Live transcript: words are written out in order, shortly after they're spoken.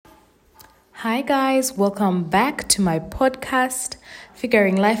Hi, guys, welcome back to my podcast,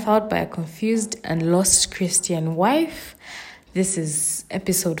 Figuring Life Out by a Confused and Lost Christian Wife. This is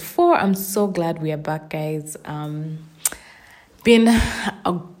episode 4. I'm so glad we are back, guys. Been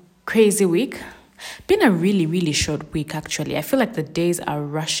a crazy week. Been a really short week, actually. I feel like the days are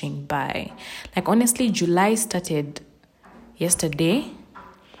rushing by. Like, honestly, July started yesterday,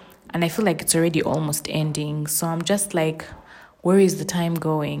 and I feel like it's already almost ending. So I'm just like, where is the time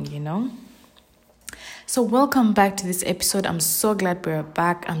going? So welcome back to this episode. I'm so glad we're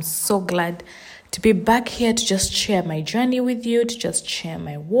back. I'm so glad to be back here to just share my journey with you, to just share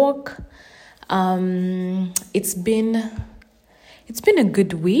my walk. It's been a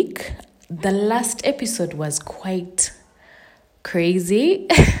good week. The last episode was quite crazy.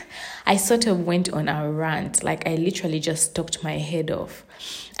 I sort of went on a rant. Like, I literally just talked my head off.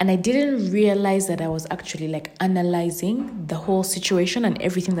 And I didn't realize that I was actually like analyzing the whole situation and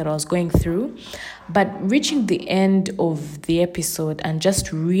everything that I was going through. But reaching the end of the episode and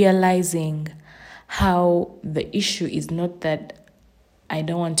just realizing how the issue is not that I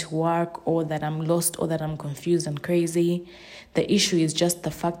don't want to work or that I'm lost or that I'm confused and crazy. The issue is just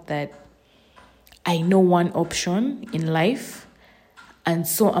the fact that I know one option in life. And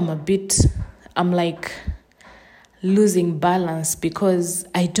so I'm like losing balance because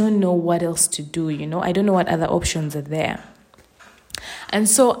I don't know what else to do, I don't know what other options are there. And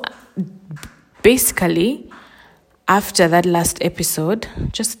so basically, after that last episode,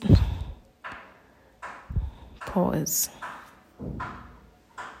 just pause.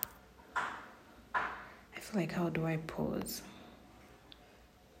 I feel like, how do I pause?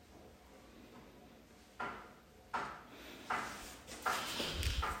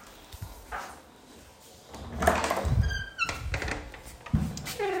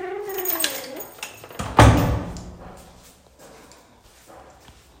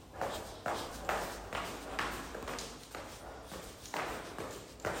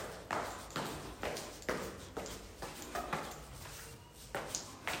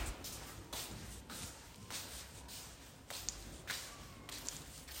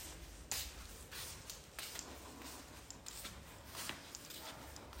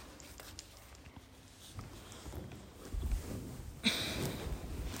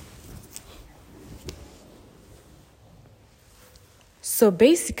 So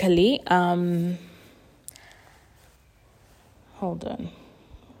basically, hold on.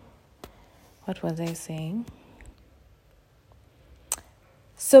 What was I saying?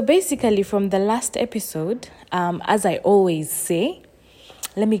 So basically, from the last episode, as I always say,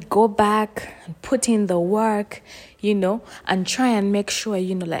 let me go back and put in the work, and try and make sure,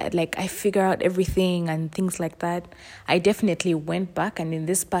 like I figure out everything and things like that. I definitely went back, and in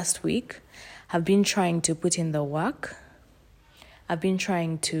this past week, I've been trying to put in the work. I've been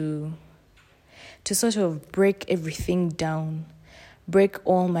trying to sort of break everything down, break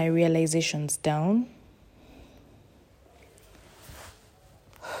all my realizations down.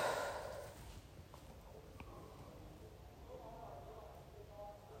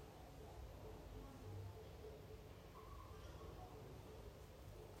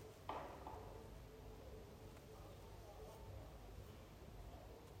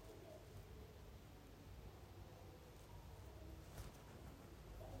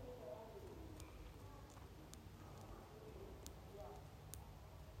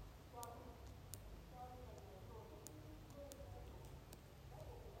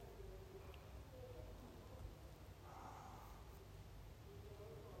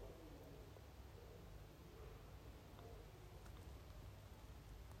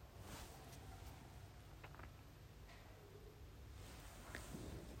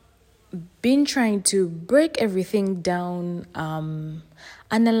 Been trying to break everything down,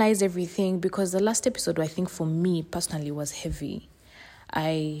 analyze everything, because the last episode, I think for me personally, was heavy.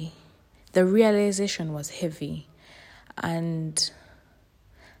 The realization was heavy, and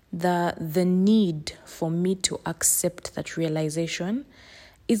the need for me to accept that realization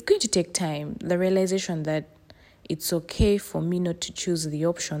is going to take time. The realization that it's okay for me not to choose the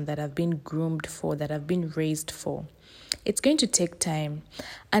option that I've been groomed for, that I've been raised for. It's going to take time.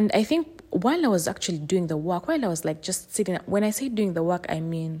 And I think while I was actually doing the work, while I was like just sitting, when I say doing the work, I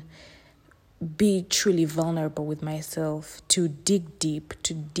mean be truly vulnerable with myself, to dig deep,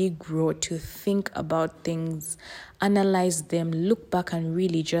 to dig raw, to think about things, analyze them, look back and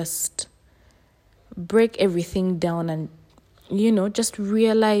really just break everything down and, just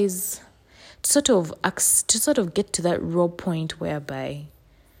realize, to sort of get to that raw point whereby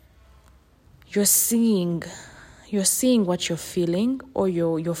you're seeing what you're feeling, or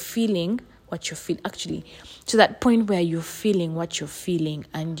you're feeling what you feel, actually, to that point where you're feeling what you're feeling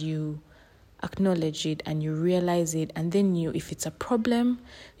and you acknowledge it and you realize it, and then if it's a problem,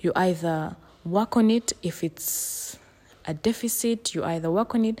 you either work on it. If it's a deficit, you either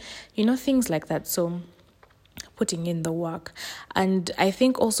work on it, things like that. So putting in the work. And I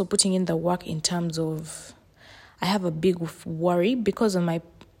think also putting in the work in terms of, I have a big worry because of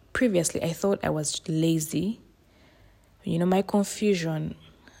previously I thought I was lazy. My confusion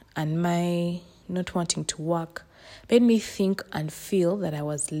and my not wanting to work made me think and feel that I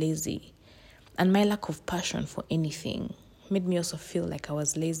was lazy. And my lack of passion for anything made me also feel like I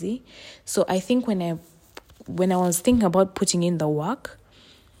was lazy. So I think when I was thinking about putting in the work,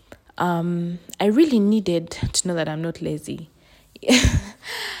 I really needed to know that I'm not lazy. I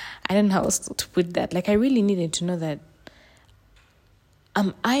don't know how else to put that. Like, I really needed to know that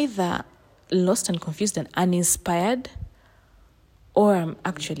I'm either lost and confused and uninspired, or I'm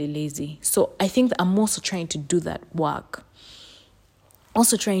actually lazy. So I think that I'm also trying to do that work.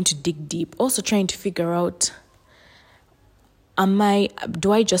 Also trying to dig deep. Also trying to figure out,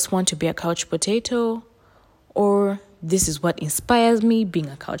 do I just want to be a couch potato? Or this is what inspires me, being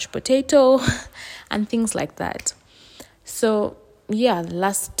a couch potato, and things like that. So yeah,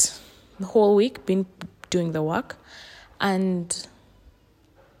 the whole week been doing the work, and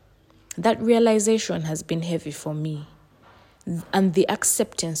that realization has been heavy for me. And the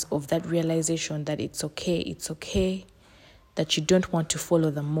acceptance of that realization that it's okay, that you don't want to follow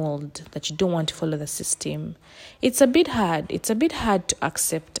the mold, that you don't want to follow the system. It's a bit hard. It's a bit hard to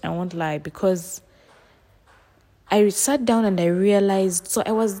accept, I won't lie, because I sat down and I realized, so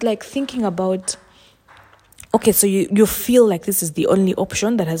I was like thinking about, okay, so you feel like this is the only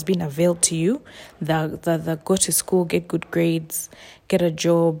option that has been availed to you, the go to school, get good grades, get a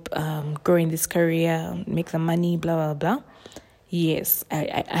job, grow in this career, make the money, blah, blah, blah. Yes,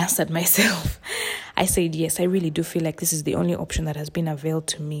 I answered myself. I said, yes, I really do feel like this is the only option that has been availed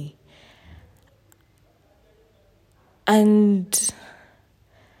to me. And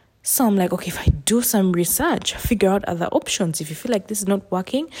so I'm like, okay, if I do some research, figure out other options. If you feel like this is not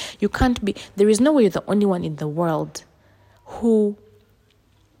working, there is no way you're the only one in the world who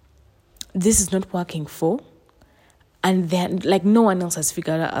this is not working for. And then, like, no one else has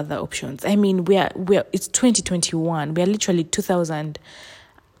figured out other options. I mean, it's 2021. We are literally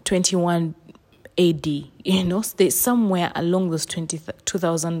 2021 AD. There's somewhere along those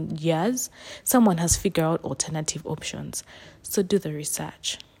 2000 years, someone has figured out alternative options. So do the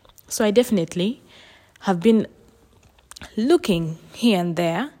research. So I definitely have been looking here and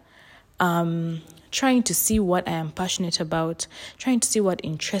there, trying to see what I am passionate about, trying to see what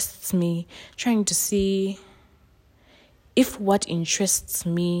interests me, trying to see if what interests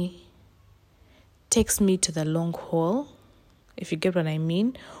me takes me to the long haul, if you get what I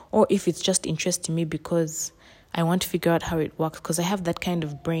mean, or if it's just interesting me because I want to figure out how it works, because I have that kind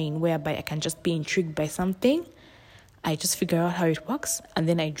of brain whereby I can just be intrigued by something, I just figure out how it works, and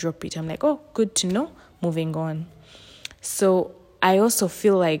then I drop it. I'm like, oh, good to know, moving on. So I also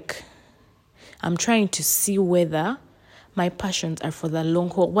feel like I'm trying to see whether my passions are for the long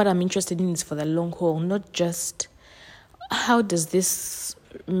haul. What I'm interested in is for the long haul, not just how do the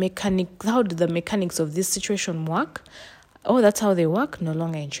mechanics of this situation work? Oh, that's how they work. No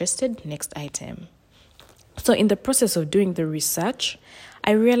longer interested. Next item. So in the process of doing the research,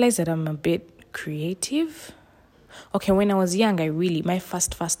 I realized that I'm a bit creative. Okay, when I was young, my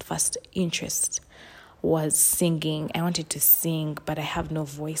first interest was singing. I wanted to sing, but I have no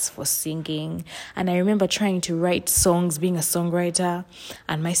voice for singing. And I remember trying to write songs, being a songwriter,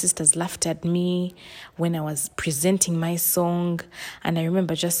 and my sisters laughed at me when I was presenting my song. And I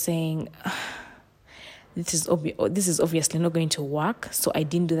remember just saying, this is obviously not going to work. So I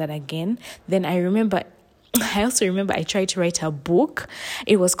didn't do that again. Then I also remember I tried to write a book.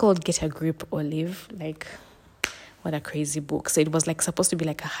 It was called Get a Grip, Olive. Like, what a crazy book. So it was like supposed to be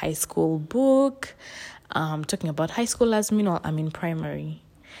like a high school book, talking about high schoolers. Meanwhile, I'm in primary.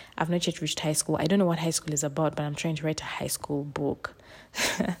 I've not yet reached high school. I don't know what high school is about, but I'm trying to write a high school book.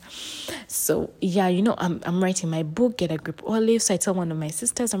 So yeah, I'm writing my book, Get a Grip, Olive. So I tell one of my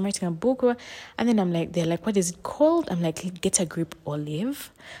sisters I'm writing a book, and then they're like, what is it called? I'm like, Get a Grip,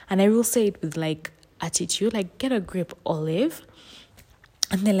 Olive. And I will say it with like attitude, like, Get a Grip, Olive.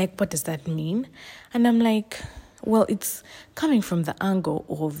 And they're like, what does that mean? And I'm like, well, it's coming from the angle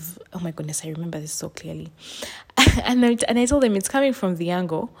of, oh my goodness, I remember this so clearly. and I told them it's coming from the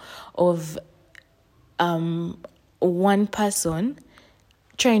angle of one person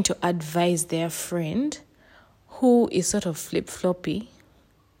trying to advise their friend who is sort of flip-floppy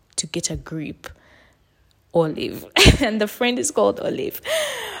to get a grip, Olive. And the friend is called Olive.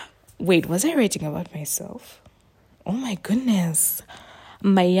 Wait, was I writing about myself? Oh my goodness.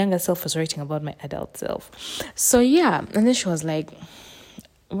 my younger self was writing about my adult self. So yeah, and then she was like,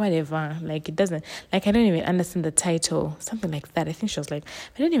 whatever, like it doesn't, like I don't even understand the title, something like that. I think she was like,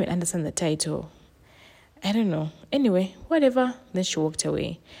 I don't even understand the title. I don't know. Anyway, whatever. Then she walked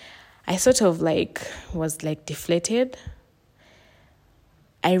away. I sort of like was like deflated.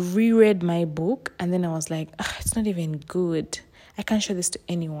 I reread my book and then I was like, it's not even good. I can't show this to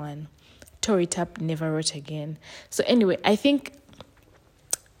anyone. Tore it up, never wrote again. So anyway, I think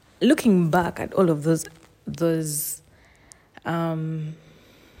looking back at all of those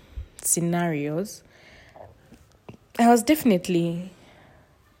scenarios, I was definitely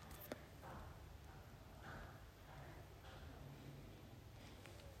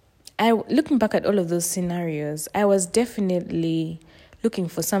looking back at all of those scenarios, I was definitely looking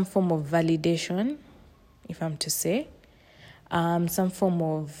for some form of validation, if I'm to say, some form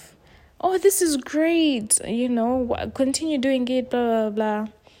of, oh, this is great, continue doing it, blah blah blah.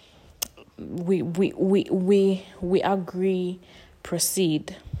 We agree,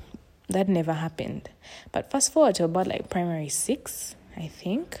 proceed. That never happened. But fast forward to about like primary 6, I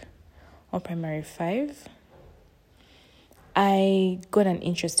think, or primary 5. I got an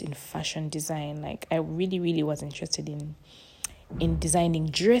interest in fashion design. Like I really, really was interested in designing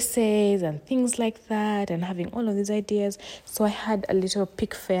dresses and things like that and having all of these ideas. So I had a little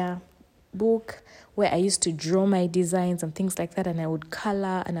pick fair book where I used to draw my designs and things like that, and I would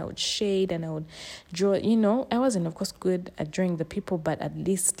color and I would shade and I would draw, I wasn't of course good at drawing the people, but at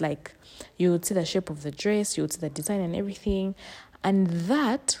least like you would see the shape of the dress, you would see the design and everything. And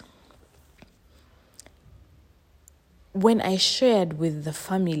that, when I shared with the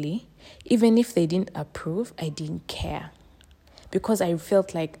family, even if they didn't approve, I didn't care. Because I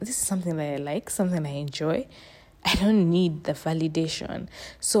felt like this is something that I like, something I enjoy. I don't need the validation.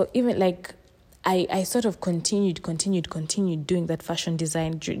 So even like I sort of continued doing that fashion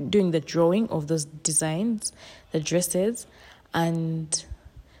design, doing the drawing of those designs, the dresses. And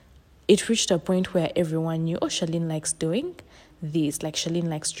it reached a point where everyone knew, oh, Charlene likes doing this, like Charlene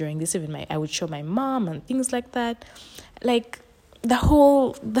likes drawing this. Even I would show my mom and things like that. Like the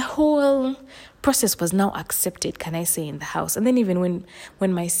whole process was now accepted, can I say, in the house. And then even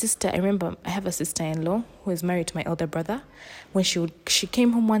when my sister, I remember I have a sister-in-law who is married to my elder brother. When she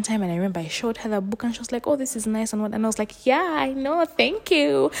came home one time, and I remember I showed her the book and she was like, oh, this is nice and what, and I was like, yeah, I know, thank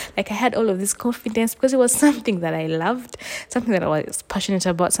you. Like I had all of this confidence because it was something that I loved, something that I was passionate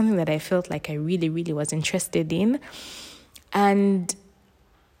about, something that I felt like I really, really was interested in. And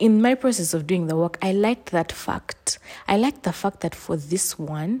in my process of doing the work, I liked that fact. I liked the fact that for this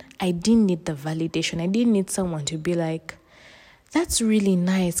one, I didn't need the validation. I didn't need someone to be like, that's really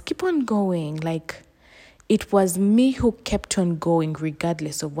nice, keep on going. Like, it was me who kept on going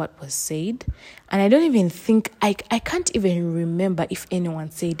regardless of what was said. And I don't even think, I can't even remember if anyone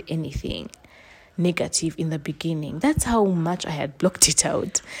said anything negative in the beginning. That's how much I had blocked it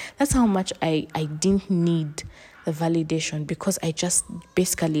out. That's how much I didn't need the validation, because I just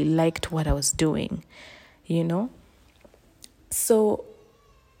basically liked what I was doing, So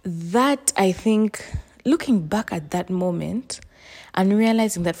that, I think, looking back at that moment and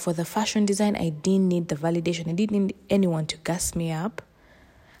realizing that for the fashion design, I didn't need the validation. I didn't need anyone to gas me up.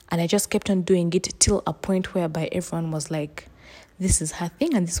 And I just kept on doing it till a point whereby everyone was like, this is her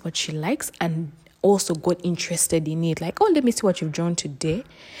thing and this is what she likes, and also got interested in it. Like, oh, let me see what you've drawn today.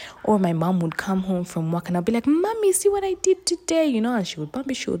 Or my mom would come home from work and I'll be like, Mommy, see what I did today, and she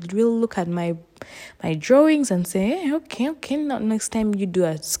would really look at my drawings and say, hey, okay, not next time you do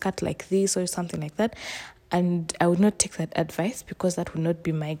a skirt like this or something like that. And I would not take that advice, because that would not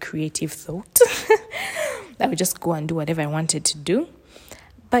be my creative thought. I would just go and do whatever I wanted to do.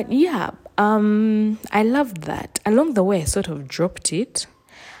 But yeah, I loved that. Along the way, I sort of dropped it.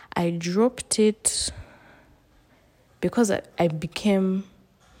 I dropped it because I became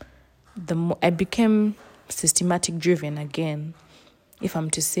systematic driven again. If I'm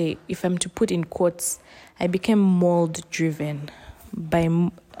to put in quotes, I became mold driven.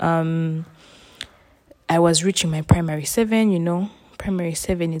 I was reaching my primary 7, Primary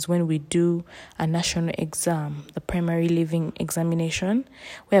 7 is when we do a national exam, the primary living examination,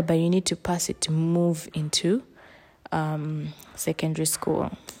 whereby you need to pass it to move into secondary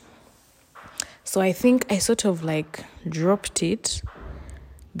school. So I think I sort of like dropped it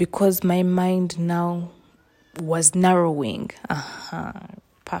because my mind now was narrowing.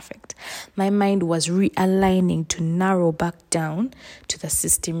 Perfect. My mind was realigning to narrow back down to the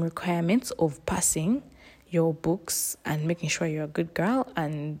system requirements of passing your books and making sure you're a good girl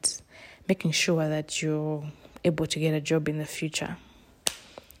and making sure that you're able to get a job in the future.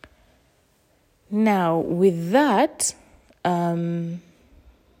 Now, with that,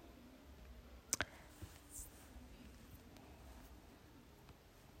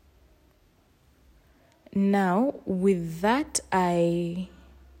 now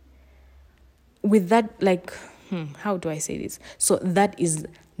like, how do I say this? So that is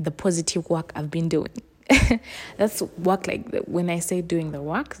the positive work I've been doing. That's work, like when I say doing the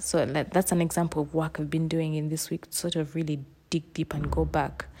work. So that's an example of work I've been doing in this week, sort of really dig deep and go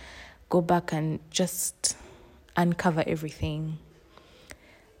back and just uncover everything.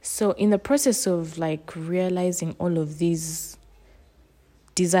 So in the process of like realizing all of these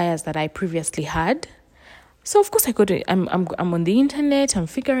desires that I previously had, so of course I'm on the internet, I'm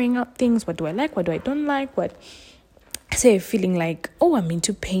figuring out things. What do I like? What do I don't like? What I started feeling like, oh, I'm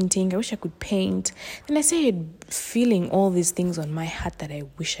into painting. I wish I could paint. Then I started feeling all these things on my heart that I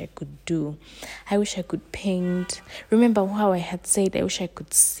wish I could do. I wish I could paint. Remember how I had said I wish I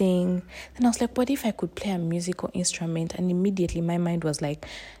could sing. Then I was like, what if I could play a musical instrument? And immediately my mind was like,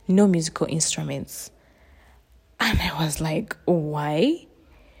 no musical instruments. And I was like, why?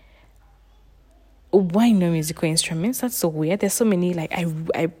 Why no musical instruments? That's so weird. There's so many, like,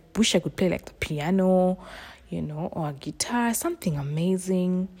 I wish I could play like the piano, or a guitar, something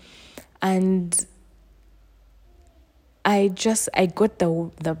amazing. And I got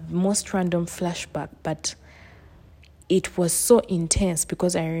the most random flashback, but it was so intense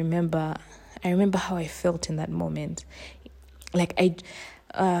because I remember how I felt in that moment. Like it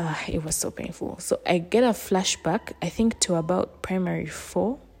was so painful. So I get a flashback, I think, to about primary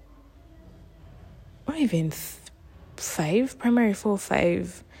 4, or even 5, primary 4,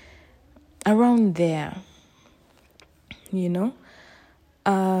 5, around there. So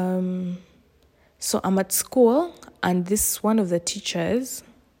I'm at school, and one of the teachers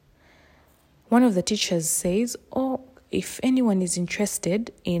says, oh, if anyone is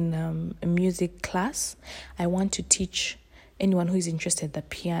interested in a music class, I want to teach anyone who is interested the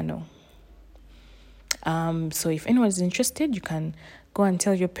piano. So if anyone is interested, you can go and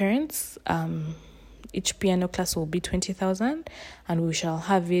tell your parents. Each piano class will be 20,000, and we shall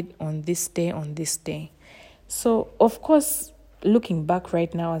have it on this day. So, of course, looking back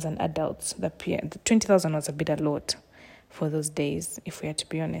right now as an adult, the 20,000 was a bit a lot for those days, if we are to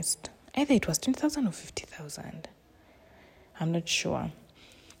be honest. Either it was 20,000 or 50,000. I'm not sure.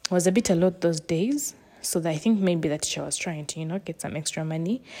 It was a bit a lot those days. So I think maybe the teacher was trying to, get some extra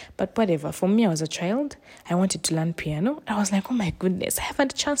money. But whatever. For me, I was a child. I wanted to learn piano. I was like, oh my goodness, I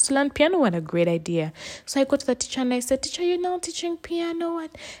haven't a chance to learn piano. What a great idea. So I got to the teacher and I said, teacher, you're now teaching piano?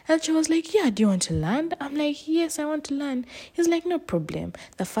 And she was like, yeah, do you want to learn? I'm like, yes, I want to learn. He's like, no problem.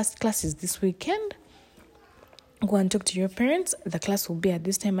 The first class is this weekend. Go and talk to your parents. The class will be at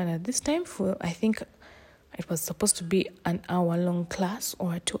this time and at this time for, I think, it was supposed to be an hour-long class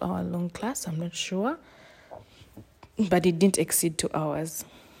or a 2-hour-long class. I'm not sure. But it didn't exceed 2 hours.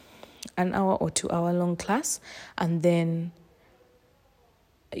 An hour or 2-hour-long class. And then,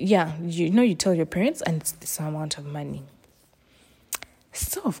 you tell your parents, and it's this amount of money.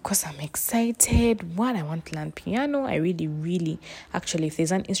 So, of course, I'm excited. I want to learn piano. I really, really, actually, if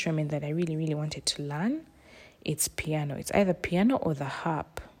there's an instrument that I really, really wanted to learn, it's piano. It's either piano or the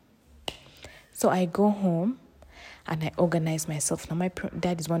harp. So I go home and I organize myself. Now, my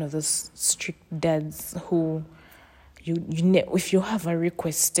dad is one of those strict dads who, if you have a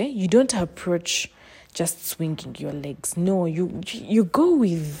request, you don't approach just swinging your legs. No, you go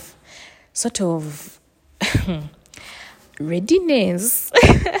with sort of readiness.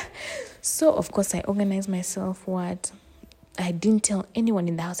 So, of course, I organize myself. I didn't tell anyone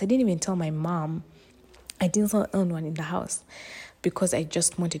in the house. I didn't even tell my mom. I didn't tell anyone in the house because I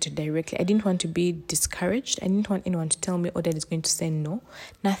just wanted to directly. I didn't want to be discouraged. I didn't want anyone to tell me, oh, Dad is going to say no.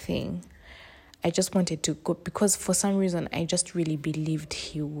 Nothing. I just wanted to go because for some reason I just really believed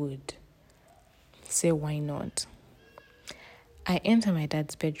he would say why not. I enter my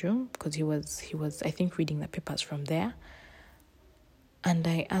dad's bedroom because he was I think reading the papers from there. And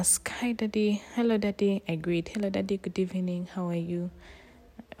I ask, hi Daddy, hello Daddy. I greet, hello Daddy, good evening, how are you?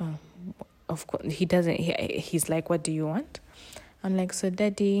 Of course he doesn't. He's like, what do you want? I'm like, so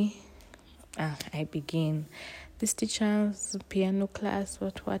Daddy, I begin. This teacher's piano class,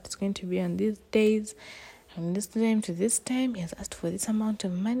 what is going to be on these days, from this time to this time. He has asked for this amount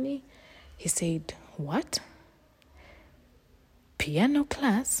of money. He said, what? Piano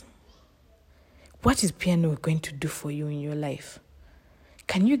class? What is piano going to do for you in your life?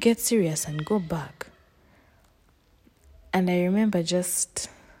 Can you get serious and go back? And I remember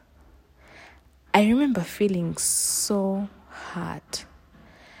feeling so hurt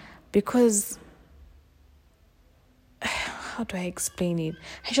because, how do I explain it?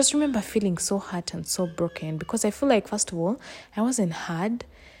 I just remember feeling so hurt and so broken because I feel like, first of all, I wasn't heard.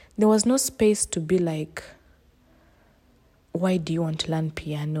 There was no space to be like, why do you want to learn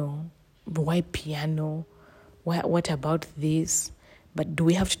piano? why piano? What about this? But do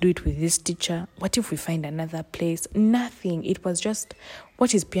we have to do it with this teacher? What if we find another place? Nothing. It was just,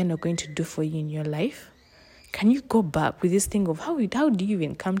 what is piano going to do for you in your life? Can you go back with this thing of how do you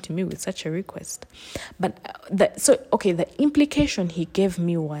even come to me with such a request? But the implication he gave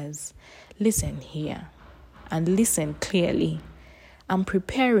me was, listen here and listen clearly. I'm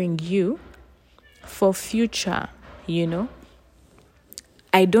preparing you for future,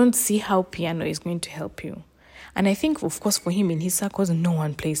 I don't see how piano is going to help you. And I think, of course, for him in his circles, no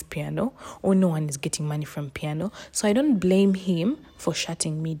one plays piano or no one is getting money from piano. So I don't blame him for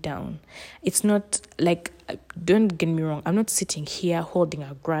shutting me down. It's not like, don't get me wrong, I'm not sitting here holding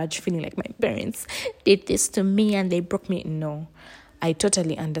a grudge, feeling like my parents did this to me and they broke me. No, I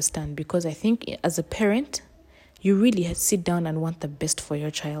totally understand, because I think as a parent, you really sit down and want the best for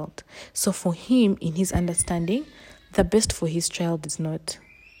your child. So for him, in his understanding, the best for his child is not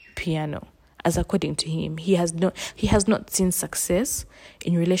piano. As according to him, he has not seen success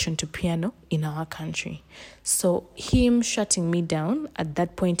in relation to piano in our country. So him shutting me down at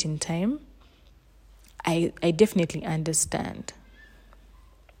that point in time, I definitely understand.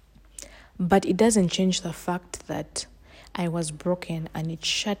 But it doesn't change the fact that I was broken and it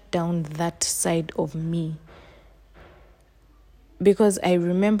shut down that side of me. Because I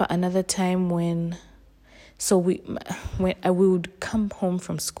remember another time when I would come home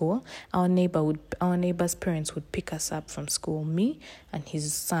from school, our neighbor's parents would pick us up from school. Me and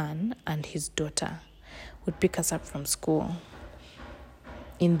his son and his daughter would pick us up from school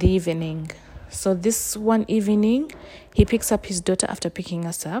in the evening. So this one evening, he picks up his daughter after picking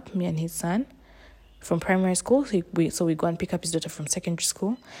us up, me and his son, from primary school. So we go and pick up his daughter from secondary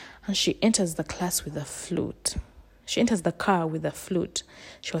school, and she enters the class with a flute. She enters the car with a flute.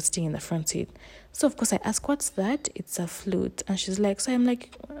 She was sitting in the front seat. So, of course, I asked, what's that? It's a flute. And she's like, so I'm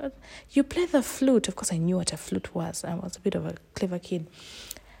like, you play the flute. Of course, I knew what a flute was. I was a bit of a clever kid.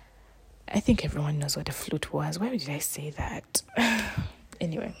 I think everyone knows what a flute was. Why did I say that?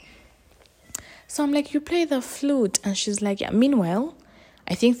 Anyway. So I'm like, you play the flute. And she's like, yeah. Meanwhile,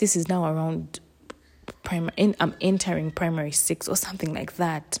 I think this is now around I'm entering primary 6 or something like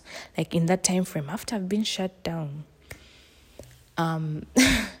that. Like in that time frame, after I've been shut down.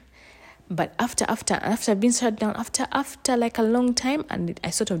 But after I've been shut down, after like a long time, and I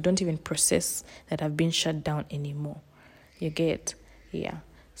sort of don't even process that I've been shut down anymore. You get? Yeah.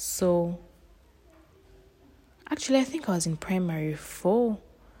 So, actually, I think I was in primary 4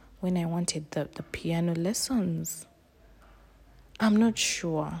 when I wanted the piano lessons. I'm not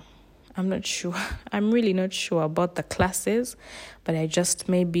sure. I'm really not sure about the classes, but I just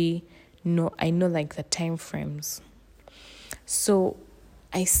maybe know like the time frames. So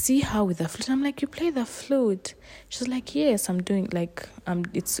I see her with the flute. I'm like, you play the flute? She's like, yes, I'm doing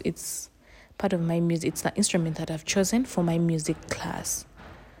it's part of my music. It's the instrument that I've chosen for my music class.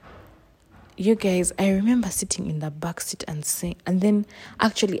 You guys, I remember sitting in the back seat and saying, and then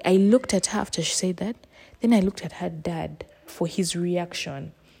actually I looked at her after she said that. Then I looked at her dad for his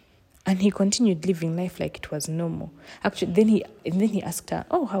reaction. And he continued living life like it was normal. Actually, then he asked her,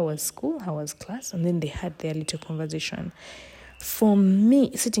 oh, how was school? How was class? And then they had their little conversation. For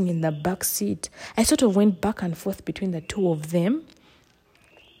me, sitting in the back seat, I sort of went back and forth between the two of them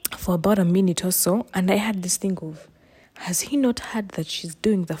for about a minute or so. And I had this thing of, has he not heard that she's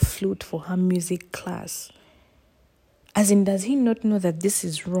doing the flute for her music class? As in, does he not know that this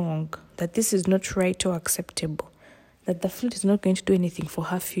is wrong? That this is not right or acceptable? That the flute is not going to do anything for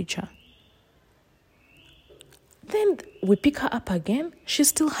her future? Then we pick her up again. She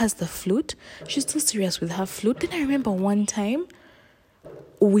still has the flute. She's still serious with her flute. Then I remember one time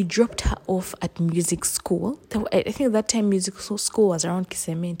we dropped her off at music school. I think that time music school was around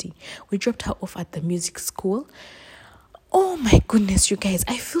Kisementi. We dropped her off at the music school. Oh my goodness, you guys.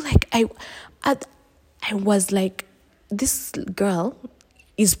 I feel like I was like, this girl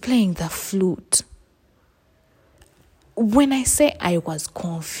is playing the flute. When I say I was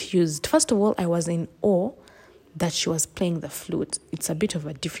confused, first of all, I was in awe that she was playing the flute. It's a bit of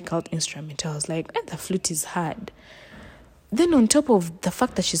a difficult instrument. I was like, the flute is hard. Then on top of the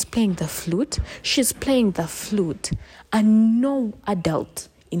fact that she's playing the flute, and no adult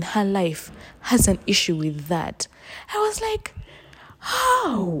in her life has an issue with that. I was like,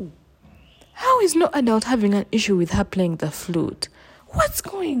 how? How is no adult having an issue with her playing the flute? What's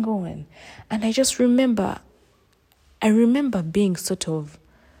going on? And I just remember being sort of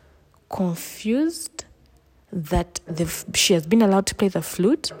confused that she has been allowed to play the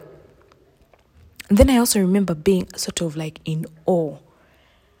flute. And then I also remember being sort of like in awe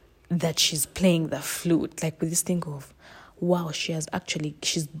that she's playing the flute, like with this thing of, wow, she's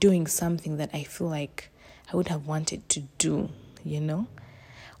doing something that I feel like I would have wanted to do,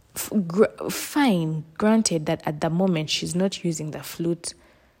 Fine, granted that at the moment she's not using the flute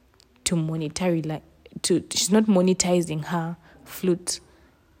she's not monetizing her flute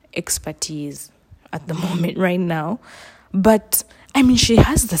expertise at the moment right now. But I mean, she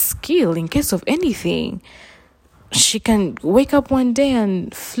has the skill in case of anything. She can wake up one day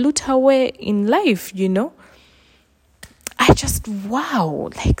and flute her way in life, I just, wow,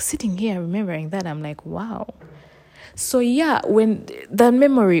 like sitting here remembering that, I'm like, wow. So yeah, when the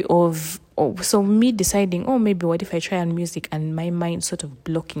memory so me deciding, maybe what if I try on music, and my mind sort of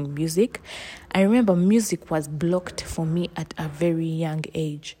blocking music. I remember music was blocked for me at a very young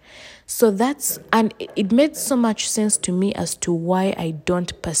age. So and it made so much sense to me as to why I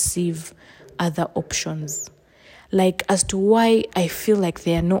don't perceive other options. Like, as to why I feel like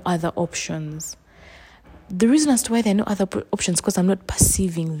there are no other options. The reason as to why there are no other options because I'm not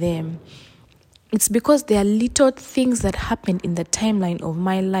perceiving them. It's because there are little things that happened in the timeline of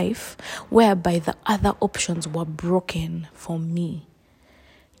my life whereby the other options were broken for me.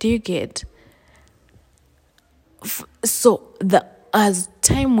 Do you get? So as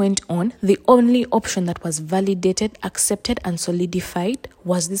time went on, the only option that was validated, accepted, and solidified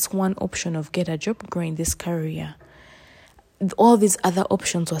was this one option of get a job, grow in this career. All these other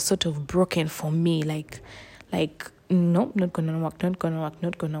options were sort of broken for me, like no, not gonna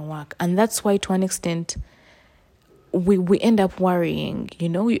work. And that's why, to an extent, we end up worrying,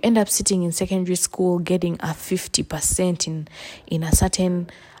 you end up sitting in secondary school getting a 50% in a certain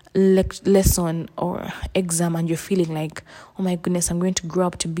lesson or exam, and you're feeling like, oh my goodness, I'm going to grow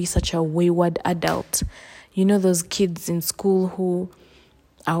up to be such a wayward adult. Those kids in school who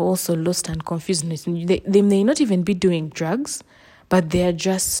are also lost and confused. They may not even be doing drugs, but they're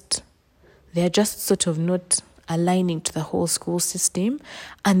just sort of not aligning to the whole school system,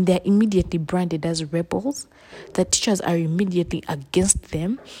 and they're immediately branded as rebels. The teachers are immediately against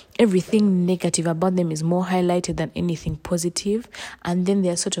them. Everything negative about them is more highlighted than anything positive, and then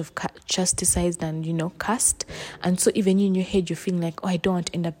they're sort of chastised and cast. And so even in your head, you're feeling like, I don't want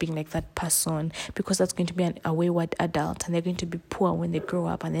to end up being like that person, because that's going to be a wayward adult, and they're going to be poor when they grow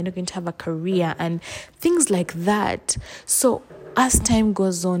up, and they're not going to have a career and things like that. So as time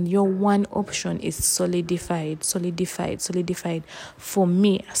goes on, your one option is solidified. For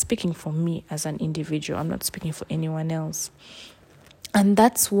me, speaking for me as an individual, I'm not speaking for anyone else. And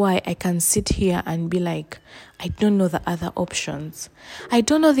that's why I can sit here and be like, I don't know the other options. I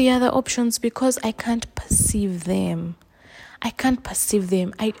don't know the other options because I can't perceive them. I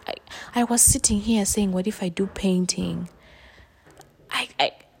was sitting here saying, what if I do painting?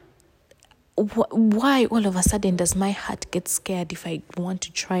 Why all of a sudden does my heart get scared if I want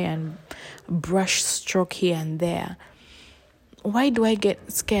to try and brush stroke here and there? Why do I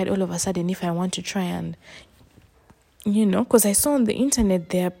get scared all of a sudden if I want to try and, because I saw on the internet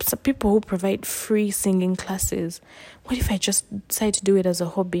there are some people who provide free singing classes. What if I just decide to do it as a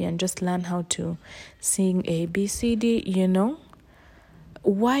hobby and just learn how to sing A, B, C, D,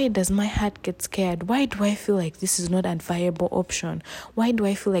 Why does my heart get scared? Why do I feel like this is not a viable option? Why do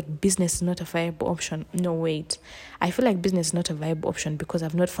I feel like business is not a viable option? No, wait. I feel like business is not a viable option because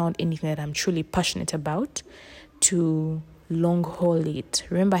I've not found anything that I'm truly passionate about to long haul it.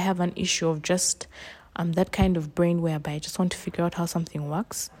 Remember, I have an issue of just that kind of brain whereby I just want to figure out how something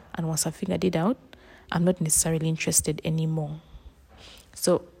works, and once I figured it out, I'm not necessarily interested anymore.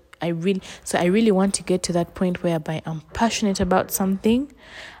 So I really want to get to that point whereby I'm passionate about something.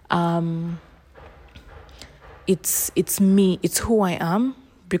 It's me, it's who I am,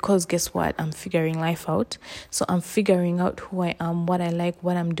 because guess what? I'm figuring life out. So I'm figuring out who I am, what I like,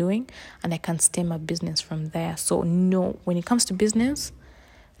 what I'm doing, and I can stem my business from there. So no, when it comes to business,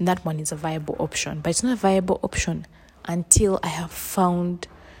 that one is a viable option. But it's not a viable option until I have found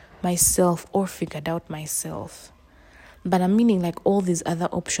myself or figured out myself. But I'm meaning like all these other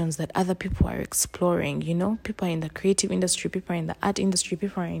options that other people are exploring, people are in the creative industry, people are in the art industry,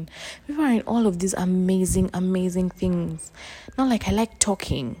 people are in all of these amazing, amazing things. Not like I like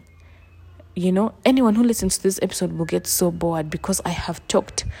talking, anyone who listens to this episode will get so bored because I have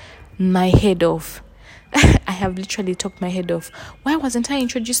talked my head off. I have literally talked my head off. Why wasn't I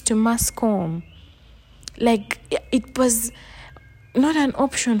introduced to mass comm? Like, it was not an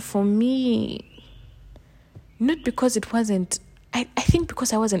option for me. Not because it wasn't, I think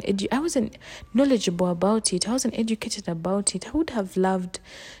because I wasn't knowledgeable about it. I wasn't educated about it. I would have loved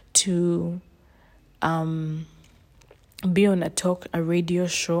to be on a radio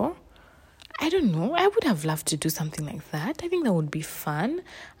show. I don't know. I would have loved to do something like that. I think that would be fun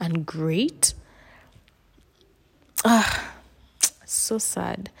and great. So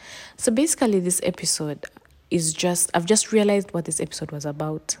sad. So basically, this episode I've just realized what this episode was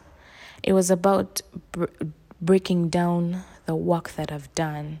about. It was about breaking down the work that I've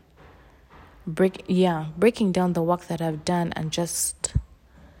done. Breaking down the work that I've done and just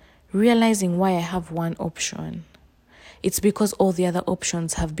realizing why I have one option. It's because all the other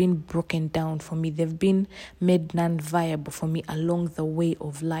options have been broken down for me. They've been made non-viable for me along the way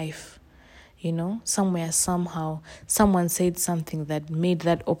of life. Somewhere, somehow, someone said something that made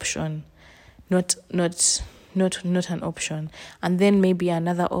that option not an option. And then maybe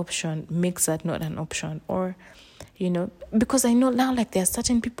another option makes that not an option. Or, because I know now, like, there are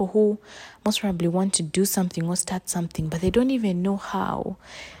certain people who most probably want to do something or start something, but they don't even know how.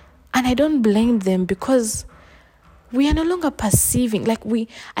 And I don't blame them, because we are no longer perceiving, when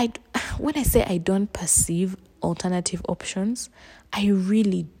I say I don't perceive alternative options, I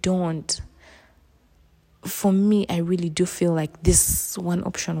really don't. For me, I really do feel like this one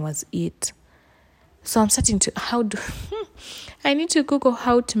option was it. So I'm starting to, I need to Google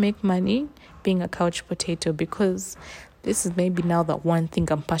how to make money being a couch potato, because this is maybe now the one thing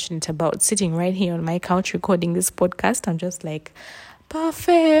I'm passionate about. Sitting right here on my couch recording this podcast, I'm just like,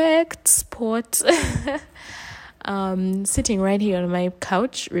 perfect spot. Sitting right here on my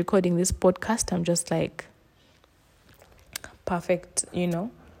couch recording this podcast, I'm just like, perfect,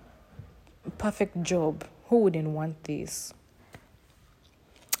 perfect job. Who wouldn't want this?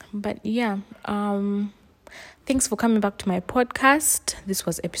 But yeah, thanks for coming back to my podcast. This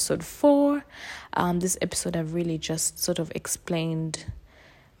was episode 4. This episode I've really just sort of explained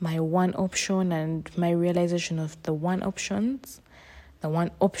my one option and my realization of the one options. The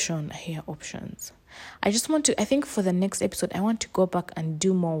one option, I hear options. I think for the next episode, I want to go back and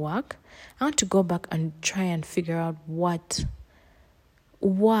do more work. I want to go back and try and figure out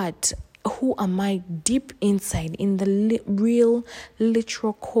who am I deep inside, in the real,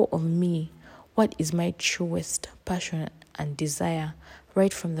 literal core of me? What is my truest passion and desire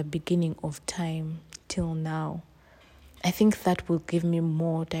right from the beginning of time till now? I think that will give me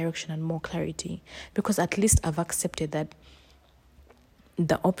more direction and more clarity, because at least I've accepted that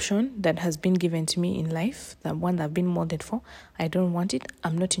the option that has been given to me in life, the one that I've been molded for, I don't want it,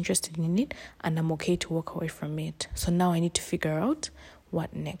 I'm not interested in it, and I'm okay to walk away from it. So now I need to figure out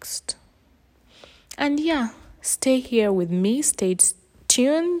what next. And yeah, stay here with me, stay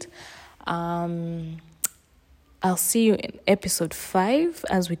tuned. I'll see you in episode 5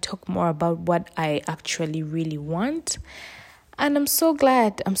 as we talk more about what I actually really want. And I'm so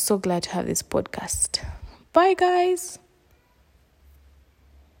glad to have this podcast. Bye, guys.